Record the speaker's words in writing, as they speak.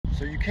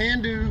So you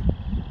can do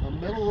a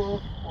metal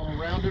roof on a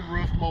rounded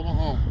roof mobile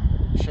home.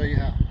 I'll show you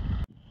how.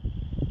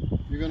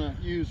 You're going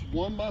to use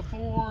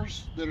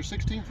 1x4s that are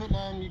 16 foot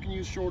long. You can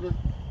use shorter,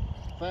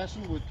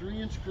 fastened with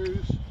 3-inch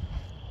screws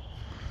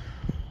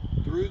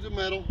through the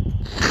metal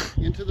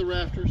into the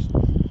rafters.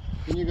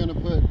 Then you're going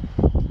to put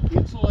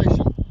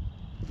insulation,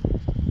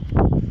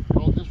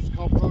 this was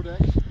called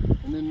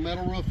prodex, and then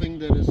metal roofing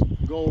that is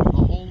gold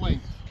the whole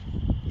length.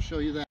 I'll show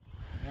you that.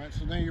 Alright,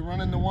 so then you're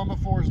running the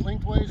 1x4s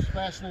lengthways,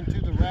 fastening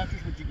to the rafters,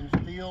 which you can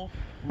feel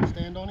when you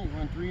stand on it. You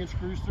run 3-inch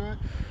screws through it,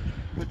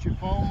 put your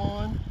foam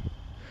on,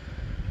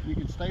 you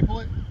can staple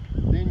it,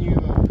 then you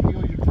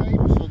peel your tape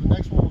so the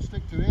next one will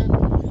stick to it.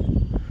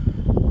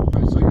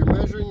 Alright, so you're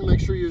measuring, make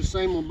sure you're the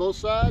same on both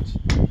sides.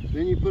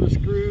 Then you put a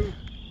screw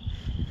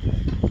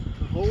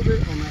to hold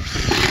it on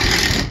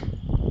that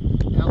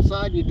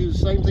outside, and you do the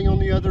same thing on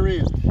the other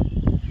end.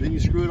 Then you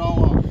screw it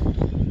all off.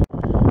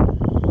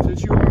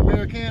 Since you are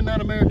American,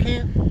 not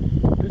American,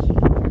 this